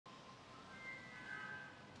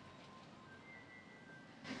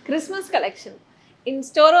Christmas collection. In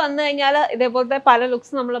store വന്നു കഴിഞ്ഞാൽ ഇതേപോലത്തെ പല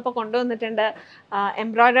ലുക്സ് നമ്മളിപ്പോൾ കൊണ്ടുവന്നിട്ടുണ്ട്.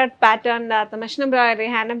 എംബ്രോയിഡർഡ് pattern, machine embroidery,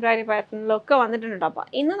 hand embroidery പാറ്റേണിലൊക്കെ വന്നിട്ടുണ്ട്. അപ്പോൾ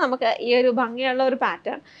ഇന്ന് നമുക്ക് ഈ ഒരു ഭംഗിയുള്ള ഒരു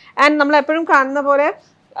പാറ്റേൺ ആൻഡ് നമ്മൾ എപ്പോഴും കാണുന്ന പോലെ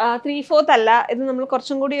 3/4 അല്ല, ഇത് നമ്മൾ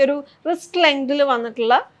കുറച്ചും കൂടി ഒരു റിസ്റ്റ് ലെങ്തിൽ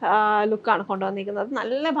വന്നിട്ടുള്ള ലുക്കാണ് കൊണ്ടുവന്നിരിക്കുന്നത്.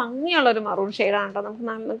 നല്ല ഭംഗിയുള്ള ഒരു മറൂൺ ഷെയ്ഡാണ് കേട്ടോ.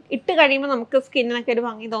 നമുക്ക് ഇട്ട് കഴിയുമ്പോൾ നമുക്ക് സ്കിന്നിനൊക്കെ ഒരു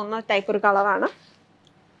ഭംഗി തോന്നുന്ന ടൈപ്പ് ഒരു കളറാണ്.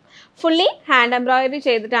 ഫുള്ളി ഹാൻഡ് എംബ്രോയിഡറി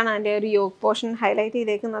ചെയ്തിട്ടാണ് അതിൻ്റെ ഒരു യോക്ക് പോർഷൻ ഹൈലൈറ്റ്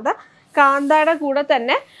ചെയ്തേക്കുന്നത്. കാന്തയുടെ കൂടെ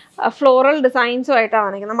തന്നെ ഫ്ലോറൽ ഡിസൈൻസുമായിട്ടാണ്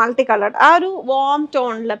വന്നിരിക്കുന്നത്, മൾട്ടി കളർഡ്. ആ ഒരു വാം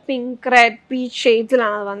ടോണിൽ പിങ്ക്, റെഡ്, പീച്ച്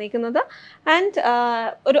ഷെയ്ഡ്സിലാണ് അത് വന്നിരിക്കുന്നത്. ആൻഡ്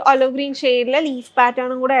ഒരു ഒലിവ് ഗ്രീൻ ഷെയ്ഡിലെ ലീഫ്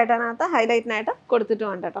പാറ്റേണും കൂടെ ആയിട്ട് അതിനകത്ത് ഹൈലൈറ്റിനായിട്ട്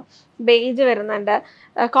കൊടുത്തിട്ടുമുണ്ട് കേട്ടോ. ബേജ് വരുന്നുണ്ട്,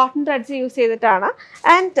 കോട്ടൺ ത്രെഡ്സ് യൂസ് ചെയ്തിട്ടാണ്.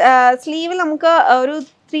 ആൻഡ് സ്ലീവിൽ നമുക്ക് ഒരു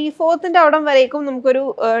 3/4 അവിടം വരേക്കും നമുക്കൊരു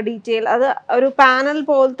ഡീറ്റെയിൽ, അത് ഒരു പാനൽ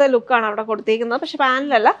പോലത്തെ ലുക്കാണ് അവിടെ കൊടുത്തിരിക്കുന്നത്. പക്ഷെ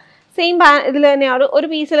പാനലല്ല, സെയിം ഇതിൽ തന്നെയാണ്, ഒരു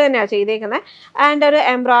പീസിൽ തന്നെയാണ് ചെയ്തേക്കുന്നത്. ആൻഡ് ഒരു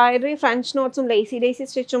എംബ്രോയിഡറി ഫ്രഞ്ച് നോട്ട്സും ലേസി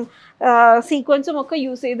സ്റ്റിച്ചും സീക്വൻസും ഒക്കെ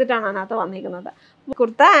യൂസ് ചെയ്തിട്ടാണ് അതിനകത്ത് വന്നിരിക്കുന്നത്.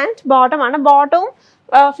 കുർത്ത ആൻഡ് ബോട്ടമാണ്. ബോട്ടവും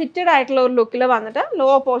ഫിറ്റഡ് ആയിട്ടുള്ള ഒരു ലുക്കിൽ വന്നിട്ട്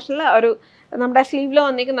ലോവർ പോർഷനിൽ ഒരു നമ്മുടെ സ്ലീവിൽ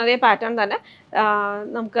വന്നിരിക്കുന്ന അതേ പാറ്റേൺ തന്നെ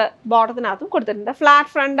നമുക്ക് ബോട്ടത്തിനകത്തും കൊടുത്തിട്ടുണ്ട്.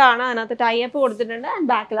 ഫ്ലാറ്റ് ഫ്രണ്ട് ആണ്, അതിനകത്ത് ടൈപ്പ് കൊടുത്തിട്ടുണ്ട്. ആൻഡ്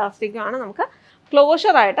ബാക്ക് ഇലാസ്റ്റിക്കും നമുക്ക്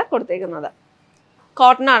ക്ലോഷറായിട്ട് കൊടുത്തേക്കുന്നത്.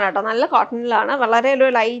 കോട്ടൺ ആണ് കേട്ടോ, നല്ല കോട്ടണിലാണ്. വളരെ ഒരു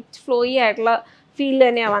ലൈറ്റ് ഫ്ലോയി ആയിട്ടുള്ള ഫീൽ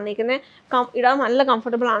തന്നെയാണ് വന്നിരിക്കുന്നത്. ഇടാൻ നല്ല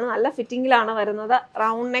കംഫർട്ടബിൾ ആണ്, നല്ല ഫിറ്റിങ്ങിലാണ് വരുന്നത്.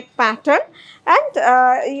 റൗണ്ട് നെക്ക് പാറ്റേൺ ആൻഡ്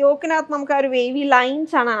യോക്കിനകത്ത് നമുക്ക് ആ ഒരു വേവി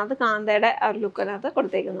ലൈൻസ് ആണ് അതിനകത്ത് കാന്തയുടെ ആ ഒരു ലുക്കിനകത്ത്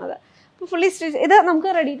കൊടുത്തേക്കുന്നത്. അപ്പോൾ ഫുള്ളി സ്റ്റിച്ച്, ഇത് നമുക്ക്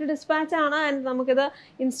റെഡി ടു ഡിസ്പാച്ച് ആണ്. ആൻഡ് നമുക്കിത്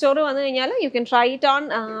ഇൻ സ്റ്റോർ വന്നു കഴിഞ്ഞാൽ you can try it on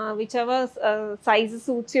which ever size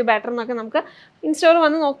suits you better എന്നൊക്കെ നമുക്ക് ഇൻ സ്റ്റോർ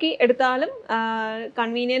വന്ന് നോക്കി എടുത്താലും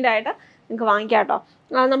കൺവീനിയൻ്റ് ആയിട്ട് നിങ്ങൾക്ക് വാങ്ങിക്കാം കേട്ടോ.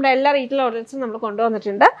 നമ്മുടെ എല്ലാ റീറ്റെയിൽ ഓർഡേഴ്സും നമ്മൾ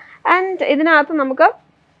കൊണ്ടുവന്നിട്ടുണ്ട്. ആൻഡ് ഇതിനകത്ത് നമുക്ക്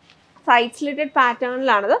സൈഡ് സ്ലിറ്റഡ്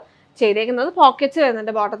പാറ്റേണിലാണിത് ചെയ്തേക്കുന്നത്. പോക്കറ്റ്സ്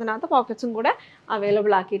വരുന്നുണ്ട്, ബോട്ടത്തിനകത്ത് പോക്കറ്റ്സും കൂടെ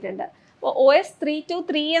അവൈലബിൾ ആക്കിയിട്ടുണ്ട്. അപ്പോൾ OS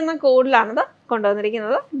 323 എന്ന കോഡിലാണിത്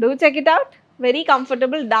കൊണ്ടുവന്നിരിക്കുന്നത്. Do check it out. Very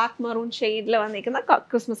comfortable dark maroon ഷെയ്ഡിൽ വന്നിരിക്കുന്ന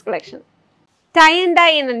Christmas collection. Tie and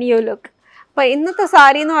dye in A new look. അപ്പോൾ ഇന്നത്തെ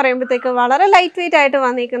സാരി എന്ന് പറയുമ്പോഴത്തേക്ക് വളരെ ലൈറ്റ് വെയിറ്റ് ആയിട്ട്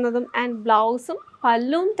വന്നിരിക്കുന്നതും ആൻഡ് ബ്ലൗസും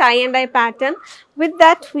പല്ലും tie and dye pattern. With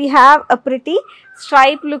that we have A pretty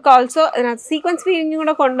stripe look also. ഇതിനകത്ത് സീക്വൻസ് വീവിങ്ങും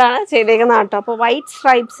കൂടെ കൊണ്ടാണ് ചെയ്തേക്കുന്നത് കേട്ടോ. അപ്പോൾ വൈറ്റ്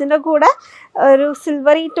സ്ട്രൈപ്സിൻ്റെ കൂടെ ഒരു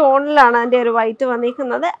സിൽവറി ടോണിലാണ് അതിൻ്റെ ഒരു വൈറ്റ്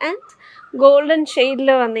വന്നിരിക്കുന്നത്. ആൻഡ് ഗോൾഡൻ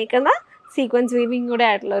ഷെയ്ഡിൽ വന്നിരിക്കുന്ന സീക്വൻസ് വീവിങ് കൂടെ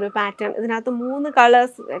ആയിട്ടുള്ള ഒരു പാറ്റേൺ. ഇതിനകത്ത് 3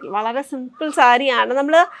 കളേഴ്സ്. വളരെ സിമ്പിൾ സാരിയാണ്.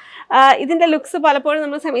 നമ്മൾ ഇതിൻ്റെ ലുക്സ് പലപ്പോഴും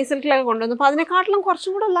നമ്മൾ സെമി സിൽക്കിലൊക്കെ കൊണ്ടുവന്നു. അപ്പോൾ അതിനെക്കാട്ടിലും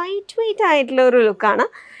കുറച്ചും കൂടെ ലൈറ്റ് വെയിറ്റ് ആയിട്ടുള്ള ഒരു ലുക്കാണ്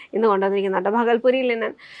ഇന്ന് കൊണ്ടുവന്നിരിക്കുന്നത് കേട്ടോ. ഭഗൽപുരി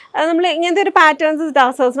ലിനൻ, നമ്മൾ ഇങ്ങനത്തെ ഒരു പാറ്റേൺസ്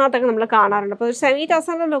ടസേഴ്സിനകത്തൊക്കെ നമ്മൾ കാണാറുണ്ട്. അപ്പോൾ ഒരു സെമി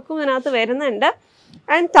ടസറിൻ്റെ ലുക്കും ഇതിനകത്ത് വരുന്നുണ്ട്.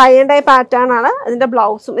 And tie and dye pattern ആണ് അതിൻ്റെ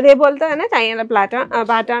ബ്ലൗസും. ഇതേപോലത്തെ തന്നെ ടൈ ആൻഡ് ഡൈ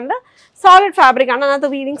പാറ്റേണിൽ സോളിഡ് ഫാബ്രിക് ആണ്.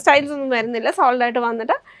 അതിനകത്ത് വീവിങ് സ്റ്റൈൽസ് ഒന്നും വരുന്നില്ല. സോളിഡായിട്ട്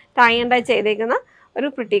വന്നിട്ട് ടൈ ആൻഡ് ഡൈ ചെയ്തേക്കുന്ന ഒരു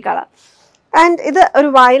പ്രിറ്റി കളർ. ആൻഡ് ഇത് ഒരു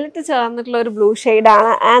വയലറ്റ് ചേർന്നിട്ടുള്ള ഒരു ബ്ലൂ ഷെയ്ഡാണ്.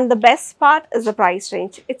 And the best part is the price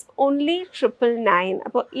range. It's only 999.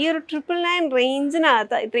 അപ്പോൾ ഈ ഒരു 999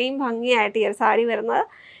 റേഞ്ചിനകത്ത് ഇത്രയും ഭംഗിയായിട്ട് ഈ ഒരു സാരി വരുന്നത്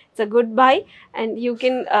it's a good buy. And you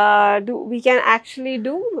can we can actually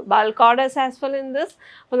do bulk orders as well in this.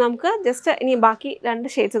 അപ്പോൾ നമുക്ക് ജസ്റ്റ് ഇനി ബാക്കി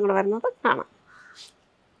 2 ഷെയ്ഡ്സും കൂടെ വരുന്നത് കാണാം.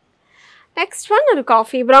 നെക്സ്റ്റ് വൺ ഒരു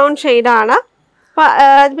കോഫി ബ്രൗൺ ഷെയ്ഡാണ്.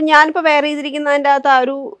 ഇപ്പം ഞാനിപ്പോൾ വെയർ ചെയ്തിരിക്കുന്നതിൻ്റെ അകത്ത് ആ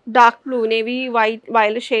ഒരു ഡാർക്ക് ബ്ലൂ നേവി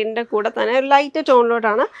വയലറ്റ് ഷെയ്ഡിൻ്റെ കൂടെ തന്നെ ഒരു light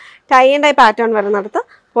ടോണിലോട്ടാണ് tie and dye pattern വരുന്നിടത്ത്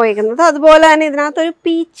പോയിരിക്കുന്നത്. അതുപോലെ തന്നെ ഇതിനകത്തൊരു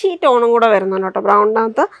പീച്ചി ടോണും കൂടെ വരുന്നുണ്ട് കേട്ടോ.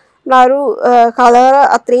 ബ്രൗണിനകത്ത് ആ ഒരു കളർ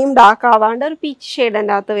അത്രയും ഡാർക്ക് ആവാണ്ട് ഒരു പീച്ച് ഷെയ്ഡ്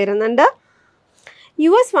എൻ്റെ അകത്ത് വരുന്നുണ്ട്.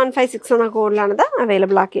 US 156 എന്ന കോഡിലാണിത്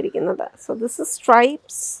available ആക്കിയിരിക്കുന്നത്. So this is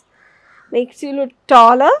stripes, makes you look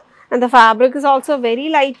taller and the fabric is also very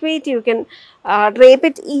light weight. You can drape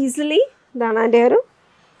it easily. ഇതാണ് അതിൻ്റെ ഒരു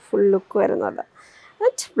ഫുൾ ലുക്ക് വരുന്നത്.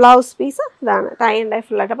 ബ്ലൗസ് പീസ് ഇതാണ് ടൈ ആൻഡ് ഡൈ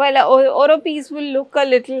ഫുള്ളായിട്ട്. അപ്പോൾ ഓരോ piece will look A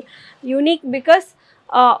little unique because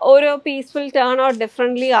ഓരോ piece will turn out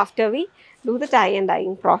differently after we do the tie and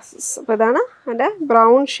dying process. അപ്പോൾ ഇതാണ് അതിൻ്റെ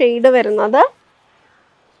ബ്രൗൺ ഷെയ്ഡ് വരുന്നത്.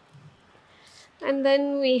 ആൻഡ് ദെൻ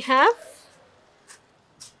വി ഹാവ്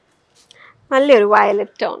നല്ലൊരു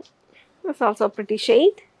violet tone. It's also pretty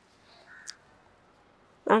shade.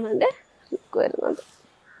 ആണ് അതിൻ്റെ look വരുന്നത്.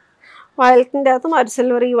 വയലറ്റിൻ്റെ അകത്തും ഒരു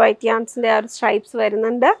സിൽവറി വൈറ്റ് യാൻസിൻ്റെ ആ ഒരു സ്ട്രൈപ്സ്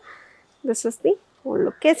വരുന്നുണ്ട്. This is the full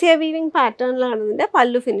look. കേസിയ weaving പാറ്റേണിലാണ് ഇതിൻ്റെ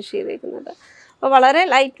പല്ലു ഫിനിഷ് ചെയ്തിരിക്കുന്നത്. അപ്പോൾ വളരെ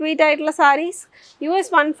ലൈറ്റ് വെയിറ്റ് ആയിട്ടുള്ള saris. US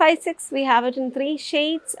 156. We have it in 3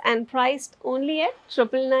 shades and priced only at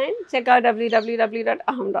 999. Check out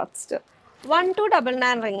www.aham.store.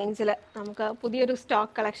 1299 റേഞ്ചിൽ നമുക്ക് പുതിയൊരു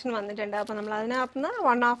സ്റ്റോക്ക് കളക്ഷൻ വന്നിട്ടുണ്ട്. അപ്പോൾ നമ്മൾ അതിനകത്ത് നിന്ന്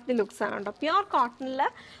വൺ ഓഫ് ദി ലുക്സ് ആണ് കേട്ടോ. പ്യുവർ കോട്ടണിൽ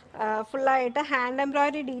ഫുള്ളായിട്ട് ഹാൻഡ്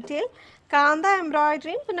എംബ്രോയിഡറി ഡീറ്റെയിൽ, കാന്ത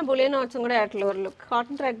എംബ്രോയിഡറിയും പിന്നെ ബുളിയൻ നോട്ട്സും കൂടെ ആയിട്ടുള്ള ഒരു ലുക്ക്.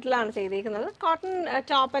 കോട്ടൺ ത്രെഡിലാണ് ചെയ്തിരിക്കുന്നത്. കോട്ടൺ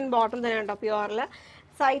ടോപ്പ് ആൻഡ് ബോട്ടം തന്നെ ഉണ്ടോ പ്യുവറിൽ.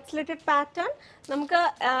 സൈഡ് സ്ലിറ്റഡ് പാറ്റേൺ നമുക്ക്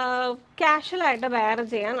കാഷ്വൽ ആയിട്ട് വെയർ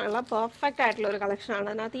ചെയ്യാനുള്ള പെർഫെക്റ്റ് ആയിട്ടുള്ള ഒരു കളക്ഷനാണ്.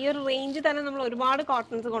 അതിനകത്ത് ഈ ഒരു റേഞ്ച് തന്നെ നമ്മൾ ഒരുപാട്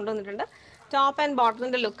കോട്ടൺസ് കൊണ്ടുവന്നിട്ടുണ്ട്. ടോപ്പ് ആൻഡ്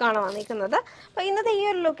ബോട്ടത്തിൻ്റെ ലുക്കാണ് വന്നിരിക്കുന്നത്. അപ്പോൾ ഇന്നത്തെ ഈ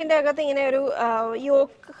ഒരു ലുക്കിൻ്റെ അകത്ത് ഇങ്ങനെ ഒരു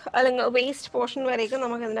യോക്ക് അല്ലെങ്കിൽ വേസ്റ്റ് പോർഷൻ വരേക്കും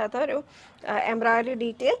നമുക്ക് ഇതിൻ്റെ അകത്ത് ഒരു എംബ്രോയിഡറി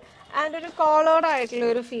ഡീറ്റെയിൽ ആൻഡ് ഒരു കോളേർഡ് ആയിട്ടുള്ള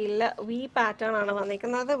ഒരു ഫീലിൽ വി പാറ്റേൺ ആണ്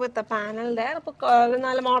വന്നിരിക്കുന്നത് വിത്ത് പാനൽ ഡയർ. അപ്പോൾ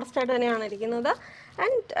നല്ല മോഡസ്റ്റ് ആയിട്ട് തന്നെയാണ് ഇരിക്കുന്നത്.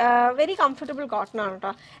 ആൻഡ് വെരി കംഫർട്ടബിൾ കോട്ടൺ ആണ്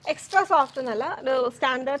കേട്ടോ. എക്സ്ട്രാ സോഫ്റ്റ് എന്നല്ല, ഒരു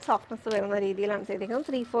സ്റ്റാൻഡേർഡ് സോഫ്റ്റ്നെസ് വരുന്ന രീതിയിലാണ് ചെയ്തിരിക്കുന്നത്.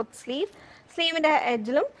 3/4 സ്ലീവിൻ്റെ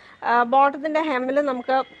എഡ്ജിലും ബോട്ടത്തിൻ്റെ ഹെമ്മിലും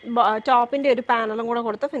നമുക്ക് ടോപ്പിൻ്റെ ഒരു പാനലും കൂടെ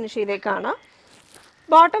കൊടുത്ത് ഫിനിഷ് ചെയ്തേക്കാണ്.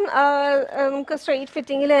 ബോട്ടം നമുക്ക് സ്ട്രെയിറ്റ്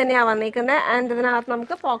ഫിറ്റിങ്ങിൽ തന്നെയാണ് വന്നിരിക്കുന്നത്. ആൻഡ് ഇതിനകത്ത്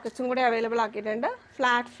നമുക്ക് പോക്കറ്റ്സും കൂടി അവൈലബിൾ ആക്കിയിട്ടുണ്ട്.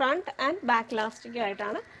 Flat front and back elastic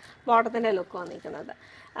ആയിട്ടാണ് ബോട്ടത്തിൻ്റെ ലുക്ക് വന്നിരിക്കുന്നത്.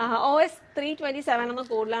 OS 327 എന്ന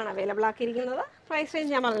കോഡിലാണ് അവൈലബിൾ ആക്കിയിരിക്കുന്നത്. പ്രൈസ്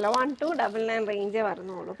റേഞ്ച് ഞാൻ പറഞ്ഞല്ലോ 1299 റേഞ്ചേ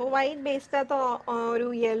വരുന്നുള്ളൂ. അപ്പോൾ വൈറ്റ് ബേസ്ഡകത്ത് ഒരു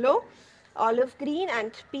yellow, olive green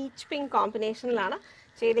and peach pink കോമ്പിനേഷനിലാണ്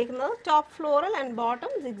ചെയ്തിരിക്കുന്നത്. Top floral and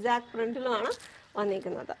bottom zigzag പ്രിൻറ്റിലുമാണ്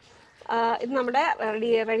വന്നിരിക്കുന്നത്. ഇത് നമ്മുടെ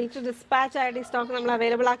റെഡി ടു ഡിസ്പാച്ച് ആയിട്ട് ഈ സ്റ്റോക്ക് നമ്മൾ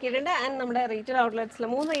അവൈലബിൾ ആക്കിയിട്ടുണ്ട്. ആൻഡ് നമ്മുടെ റീറ്റെയിൽ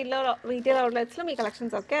ഔട്ട്ലെറ്റ്സിലും 3 റീറ്റെയിൽ ഔട്ട്ലെറ്റ്സിലും ഈ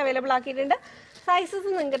കളക്ഷൻസ് ഒക്കെ അവൈലബിൾ ആക്കിയിട്ടുണ്ട്. സൈസസ്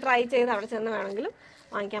നിങ്ങൾക്ക് ട്രൈ ചെയ്ത് അവിടെ ചെന്ന് വേണമെങ്കിലും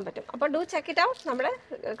വാങ്ങിക്കാൻ പറ്റും. അപ്പോൾ ഡു ചെക്ക് ഇറ്റ് ഔട്ട്. നമ്മുടെ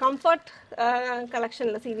കംഫർട്ട്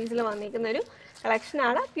കളക്ഷനിൽ സീരീസിൽ വന്നിരിക്കുന്ന ഒരു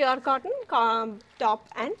കളക്ഷനാണ്. Pure cotton top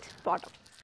and bottom.